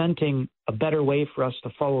presenting a better way for us to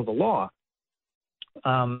follow the law,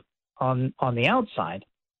 on the outside,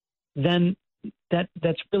 then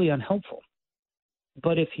that's really unhelpful.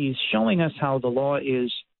 But if he's showing us how the law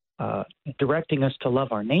is directing us to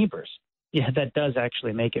love our neighbors, that does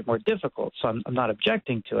actually make it more difficult. So I'm not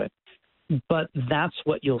objecting to it, but that's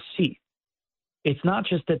what you'll see. It's not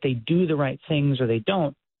just that they do the right things or they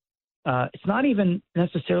don't. It's not even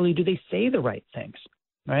necessarily do they say the right things,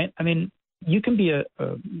 right? I mean, you can be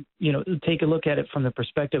take a look at it from the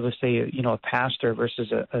perspective of, say, a pastor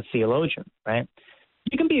versus a theologian, right?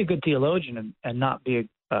 You can be a good theologian and not be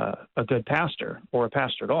a good pastor or a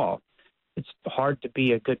pastor at all. It's hard to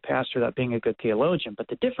be a good pastor without being a good theologian. But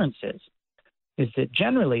the difference is that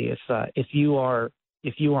generally, if you are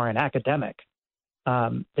an academic,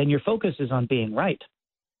 then your focus is on being right.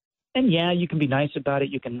 And yeah, you can be nice about it.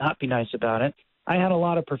 You can not be nice about it. I had a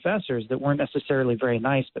lot of professors that weren't necessarily very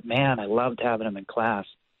nice, but man, I loved having them in class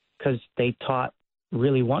because they taught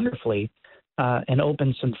really wonderfully and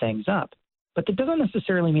opened some things up. But that doesn't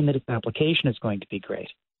necessarily mean that its application is going to be great.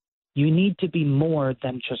 You need to be more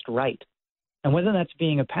than just right. And whether that's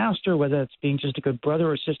being a pastor, whether that's being just a good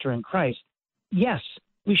brother or sister in Christ, yes,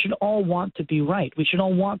 we should all want to be right. We should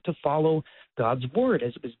all want to follow God's word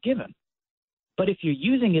as it was given. But if you're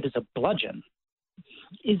using it as a bludgeon,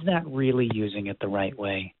 is that really using it the right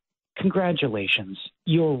way? Congratulations,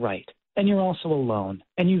 you're right. And you're also alone.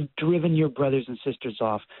 And you've driven your brothers and sisters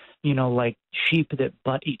off, like sheep that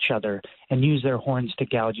butt each other and use their horns to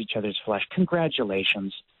gouge each other's flesh.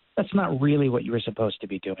 Congratulations. That's not really what you were supposed to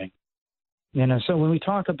be doing. So when we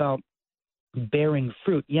talk about bearing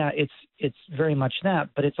fruit, yeah, it's very much that,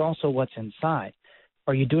 but it's also what's inside.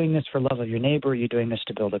 Are you doing this for love of your neighbor, or are you doing this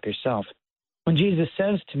to build up yourself? When Jesus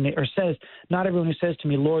says, not everyone who says to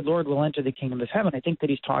me, Lord, Lord, will enter the kingdom of heaven, I think that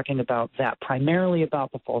he's talking about that, primarily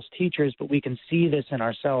about the false teachers, but we can see this in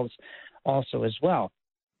ourselves also as well.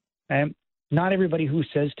 And not everybody who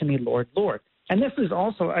says to me, Lord, Lord. And this is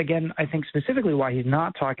also, again, I think specifically why he's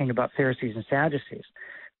not talking about Pharisees and Sadducees,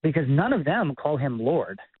 because none of them call him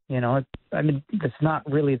Lord. That's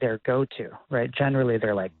not really their go-to, right? Generally,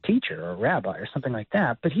 they're like teacher or rabbi or something like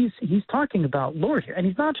that. But he's talking about Lord here. And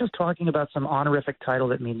he's not just talking about some honorific title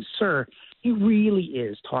that means sir. He really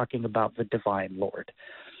is talking about the divine Lord.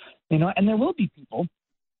 And there will be people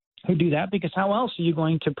who do that, because how else are you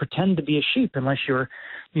going to pretend to be a sheep unless you're,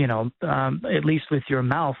 at least with your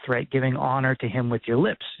mouth, right, giving honor to him with your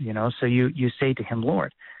lips, so you say to him,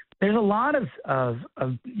 Lord. There's a lot of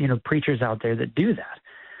preachers out there that do that.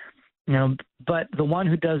 But the one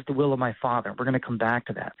who does the will of my Father, we're going to come back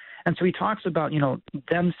to that. And so he talks about,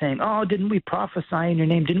 them saying, oh, didn't we prophesy in your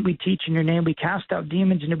name? Didn't we teach in your name? We cast out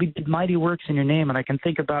demons and we did mighty works in your name. And I can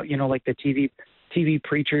think about, like the TV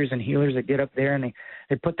preachers and healers that get up there and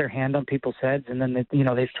they put their hand on people's heads and then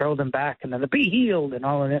they throw them back and then they be healed and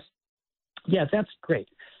all of this. Yeah, that's great.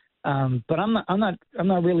 But I'm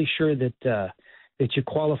not really sure that you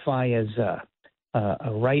qualify as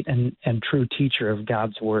a right and true teacher of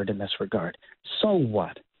God's word in this regard. So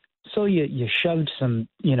what? So you shoved some,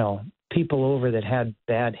 people over that had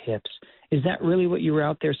bad hips. Is that really what you were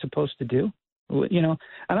out there supposed to do? And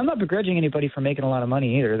I'm not begrudging anybody for making a lot of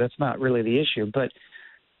money either. That's not really the issue. But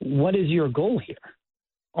what is your goal here?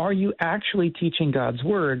 Are you actually teaching God's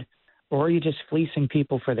word, or are you just fleecing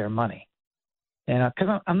people for their money? And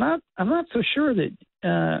because I'm not so sure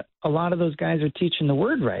that a lot of those guys are teaching the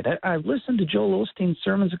word right. I've listened to Joel Osteen's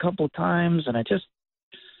sermons a couple of times, and I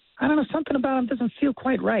don't know, something about him doesn't feel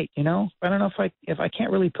quite right. I don't know if I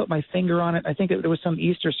can't really put my finger on it. I think there was some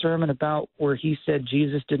Easter sermon about where he said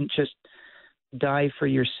Jesus didn't just die for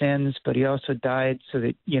your sins, but he also died so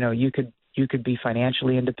that you could be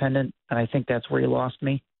financially independent. And I think that's where he lost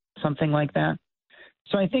me, something like that.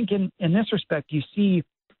 So I think in this respect, you see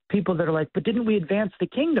people that are like, but didn't we advance the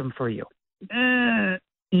kingdom for you?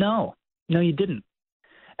 No, you didn't.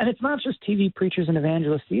 And it's not just TV preachers and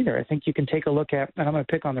evangelists either. I think you can take a look at, and I'm going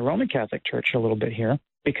to pick on the Roman Catholic Church a little bit here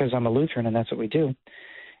because I'm a Lutheran and that's what we do,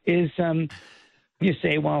 is you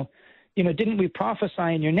say, well, didn't we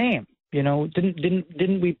prophesy in your name?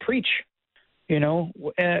 Didn't we preach?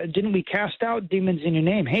 Didn't we cast out demons in your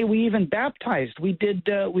name? Hey, we even baptized. We did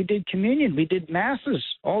communion. We did masses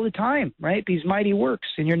all the time, right? These mighty works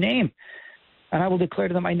in your name. And I will declare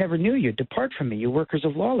to them, I never knew you. Depart from me, you workers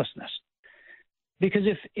of lawlessness. Because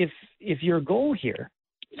if your goal here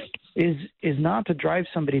is not to drive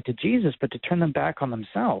somebody to Jesus, but to turn them back on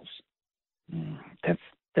themselves,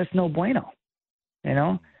 that's no bueno.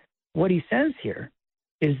 What he says here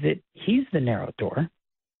is that he's the narrow door,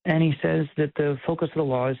 and he says that the focus of the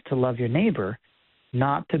law is to love your neighbor,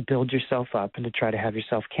 not to build yourself up and to try to have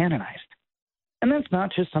yourself canonized. And that's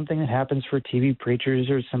not just something that happens for TV preachers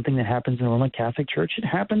or something that happens in the Roman Catholic Church. It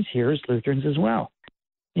happens here as Lutherans as well.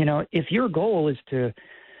 If your goal is to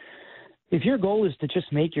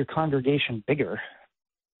just make your congregation bigger,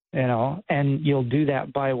 and you'll do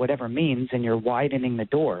that by whatever means, and you're widening the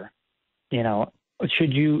door,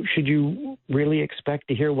 should you really expect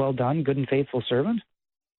to hear, "Well done, good and faithful servant"?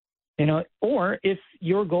 Or if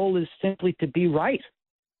your goal is simply to be right,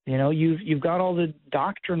 you've got all the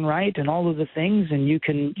doctrine right and all of the things, and you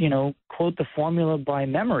can, quote the formula by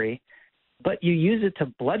memory, but you use it to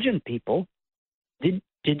bludgeon people. Did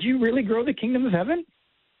you really grow the kingdom of heaven?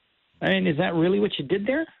 I mean, is that really what you did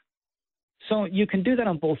there? So you can do that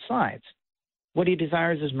on both sides. What he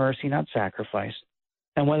desires is mercy, not sacrifice.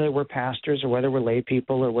 And whether we're pastors or whether we're lay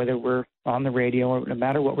people or whether we're on the radio, or no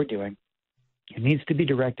matter what we're doing, it needs to be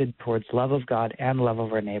directed towards love of God and love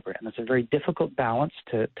of our neighbor. And it's a very difficult balance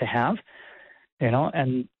to have,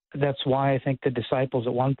 and that's why I think the disciples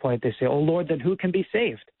at one point, they say, "Oh, Lord, then who can be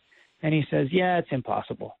saved?" And he says, "Yeah, it's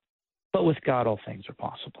impossible. But with God, all things are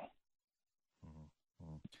possible."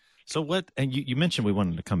 So and you mentioned we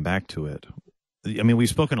wanted to come back to it. I mean, we've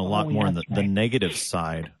spoken a lot more on the negative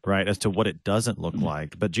side, right, as to what it doesn't look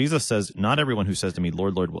like. But Jesus says, "Not everyone who says to me,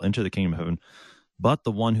 'Lord, Lord,' will enter the kingdom of heaven, but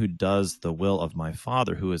the one who does the will of my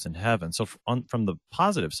Father who is in heaven." So from the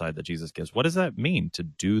positive side that Jesus gives, what does that mean, to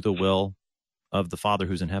do the will of the Father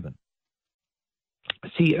who's in heaven?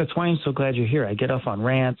 See, that's why I'm so glad you're here. I get off on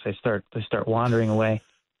rants. I start wandering away,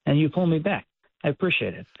 and you pull me back. I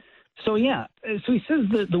appreciate it. So, so he says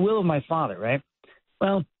the will of my Father, right?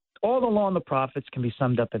 Well, all the law and the prophets can be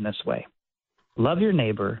summed up in this way. Love your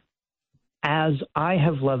neighbor as I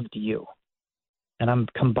have loved you. And I'm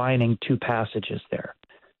combining two passages there.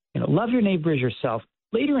 Love your neighbor as yourself.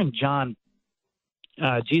 Later in John,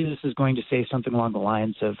 Jesus is going to say something along the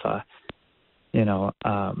lines of,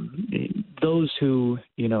 those who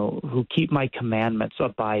keep my commandments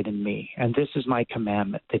abide in me. And this is my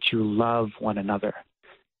commandment, that you love one another.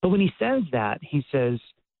 But when he says that, he says,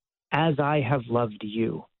 as I have loved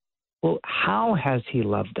you. Well, how has he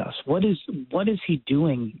loved us? What is he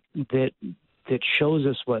doing that shows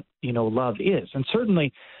us what, love is? And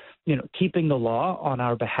certainly, keeping the law on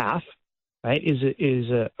our behalf, right, is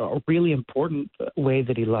a really important way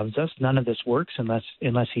that he loves us. None of this works unless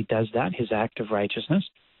he does that, his act of righteousness.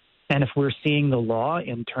 And if we're seeing the law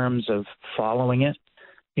in terms of following it,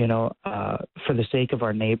 for the sake of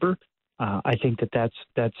our neighbor, I think that's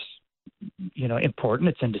important.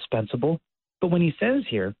 It's indispensable. But when he says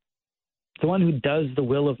here, the one who does the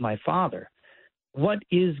will of my Father, what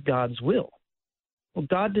is God's will? Well,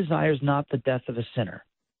 God desires not the death of a sinner,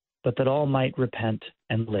 but that all might repent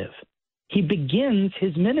and live. He begins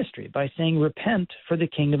his ministry by saying, "Repent, for the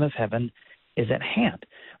kingdom of heaven is at hand.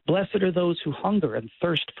 Blessed are those who hunger and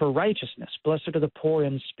thirst for righteousness. Blessed are the poor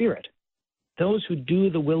in spirit, those who do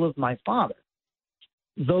the will of my Father,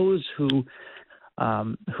 those who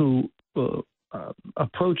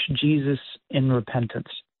approach Jesus in repentance."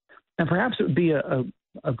 And perhaps it would be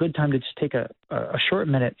a good time to just take a short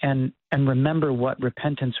minute and remember what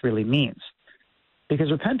repentance really means. Because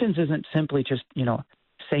repentance isn't simply just,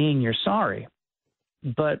 saying you're sorry,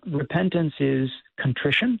 but repentance is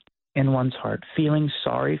contrition in one's heart, feeling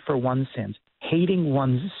sorry for one's sins, hating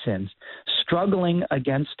one's sins, struggling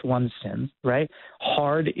against one's sins, right?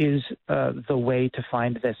 Hard is the way to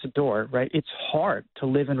find this door, right? It's hard to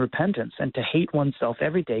live in repentance and to hate oneself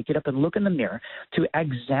every day, get up and look in the mirror, to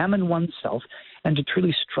examine oneself, and to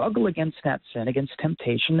truly struggle against that sin, against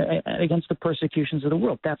temptation, against the persecutions of the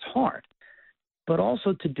world. That's hard. But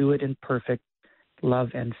also to do it in perfect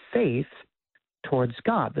love and faith towards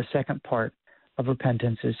God. The second part of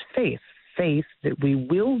repentance is faith. Faith that we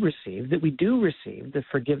will receive, that we do receive the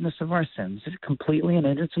forgiveness of our sins completely and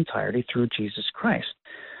in its entirety through Jesus Christ.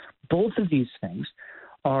 Both of these things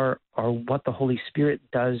are what the Holy Spirit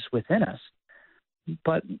does within us.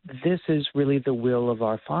 But this is really the will of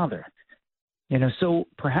our Father. So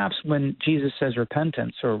perhaps when Jesus says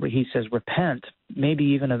repentance, or he says repent, maybe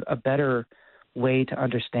even a better way to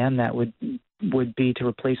understand that would be to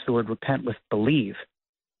replace the word repent with believe.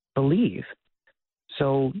 Believe.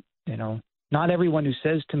 So, not everyone who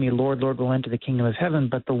says to me, "Lord, Lord," will enter the kingdom of heaven,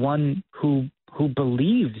 but the one who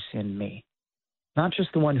believes in me, not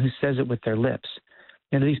just the one who says it with their lips.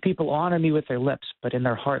 These people honor me with their lips, but in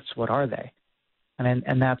their hearts, what are they?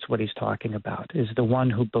 And that's what he's talking about, is the one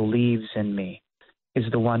who believes in me, is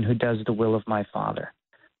the one who does the will of my Father.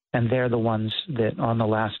 And they're the ones that on the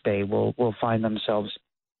last day will find themselves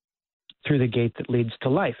through the gate that leads to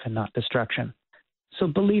life and not destruction. So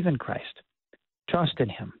believe in Christ. Trust in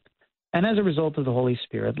him. And as a result of the Holy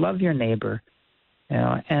Spirit, love your neighbor,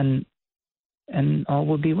 and and all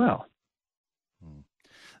will be well.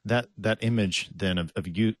 That image then of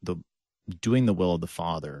you doing the will of the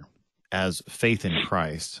Father as faith in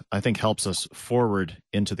Christ, I think helps us forward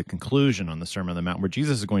into the conclusion on the Sermon on the Mount, where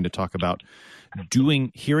Jesus is going to talk about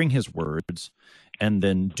hearing his words and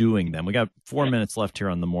then doing them. We got 4 minutes left here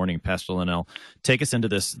on the morning. Pastor Linnell, take us into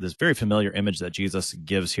this very familiar image that Jesus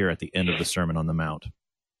gives here at the end of the Sermon on the Mount.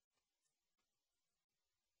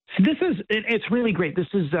 So it's really great. This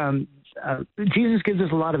is, Jesus gives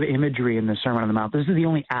us a lot of imagery in the Sermon on the Mount. This is the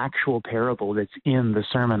only actual parable that's in the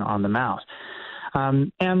Sermon on the Mount.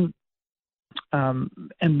 And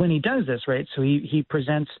when he does this, right, so he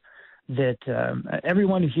presents that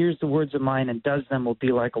everyone who hears the words of mine and does them will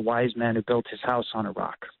be like a wise man who built his house on a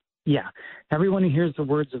rock. Yeah, everyone who hears the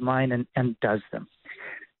words of mine and does them.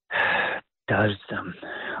 Does them.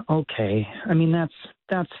 Okay, I mean,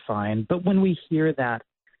 that's fine. But when we hear that,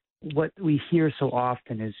 what we hear so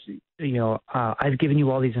often is, I've given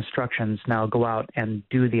you all these instructions, now go out and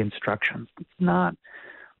do the instructions. It's not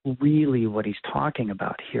really what he's talking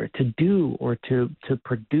about here. To do or to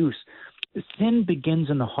produce. Sin begins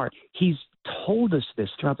in the heart. He's told us this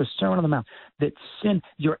throughout the Sermon on the Mount, that sin,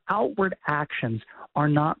 your outward actions are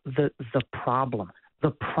not the problem.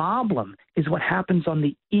 The problem is what happens on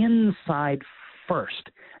the inside first.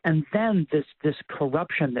 And then this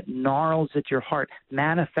corruption that gnarls at your heart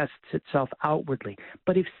manifests itself outwardly.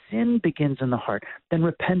 But if sin begins in the heart, then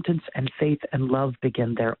repentance and faith and love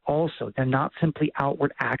begin there also. They're not simply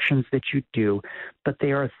outward actions that you do, but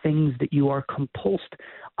they are things that you are compulsed,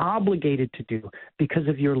 obligated to do because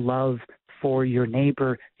of your love for your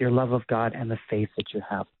neighbor, your love of God, and the faith that you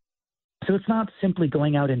have. So it's not simply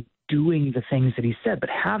going out and doing the things that he said, but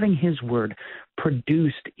having his word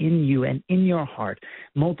produced in you and in your heart,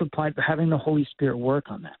 multiplied, having the Holy Spirit work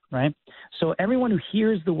on that, right? So everyone who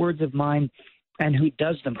hears the words of mine and who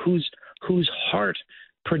does them, whose heart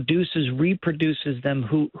reproduces them,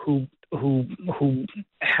 who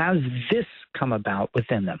has this come about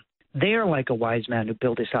within them, they are like a wise man who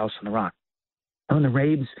built his house on the rock. When the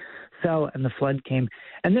waves fell and the flood came.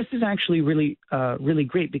 And this is actually really, really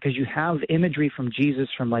great because you have imagery from Jesus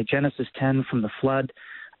from like Genesis 10 from the flood.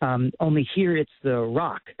 Only here it's the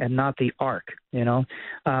rock and not the ark,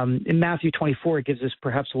 In Matthew 24, it gives us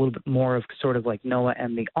perhaps a little bit more of sort of like Noah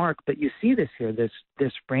and the ark. But you see this here,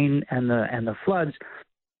 this rain and the floods.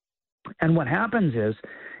 And what happens is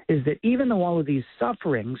that even though all of these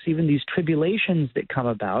sufferings, even these tribulations that come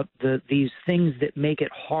about, these things that make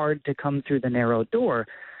it hard to come through the narrow door,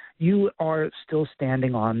 you are still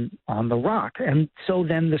standing on the rock. And so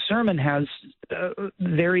then the sermon has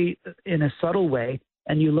very, in a subtle way,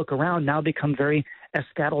 and you look around, now become very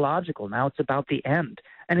eschatological. Now it's about the end.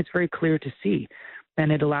 And it's very clear to see.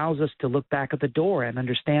 And it allows us to look back at the door and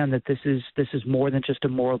understand that this is more than just a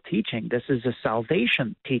moral teaching. This is a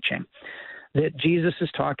salvation teaching. That Jesus is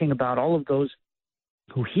talking about all of those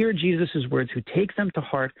who hear Jesus' words, who take them to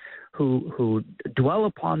heart, who dwell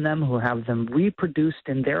upon them, who have them reproduced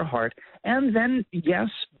in their heart, and then, yes,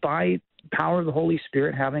 by power of the Holy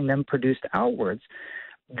Spirit, having them produced outwards,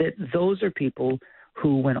 that those are people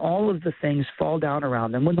who, when all of the things fall down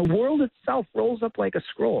around them, when the world itself rolls up like a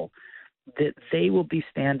scroll, that they will be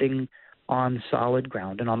standing on solid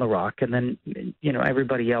ground and on the rock, and then,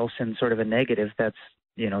 everybody else in sort of a negative, that's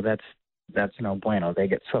no bueno. They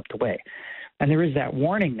get swept away. And there is that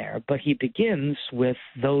warning there, but he begins with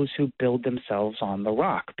those who build themselves on the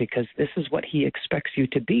rock, because this is what he expects you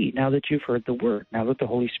to be now that you've heard the word, now that the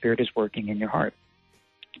Holy Spirit is working in your heart.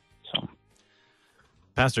 So,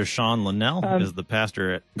 Pastor Shawn Linnell is the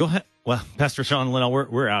pastor at... Go ahead. Well, Pastor Shawn Linnell,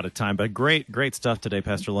 we're out of time, but great stuff today,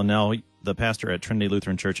 Pastor Linnell, the pastor at Trinity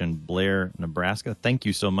Lutheran Church in Blair, Nebraska. Thank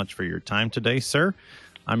you so much for your time today, sir.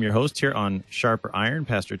 I'm your host here on Sharper Iron,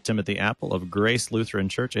 Pastor Timothy Appel of Grace Lutheran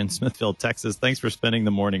Church in Smithville, Texas. Thanks for spending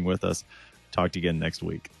the morning with us. Talk to you again next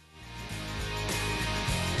week.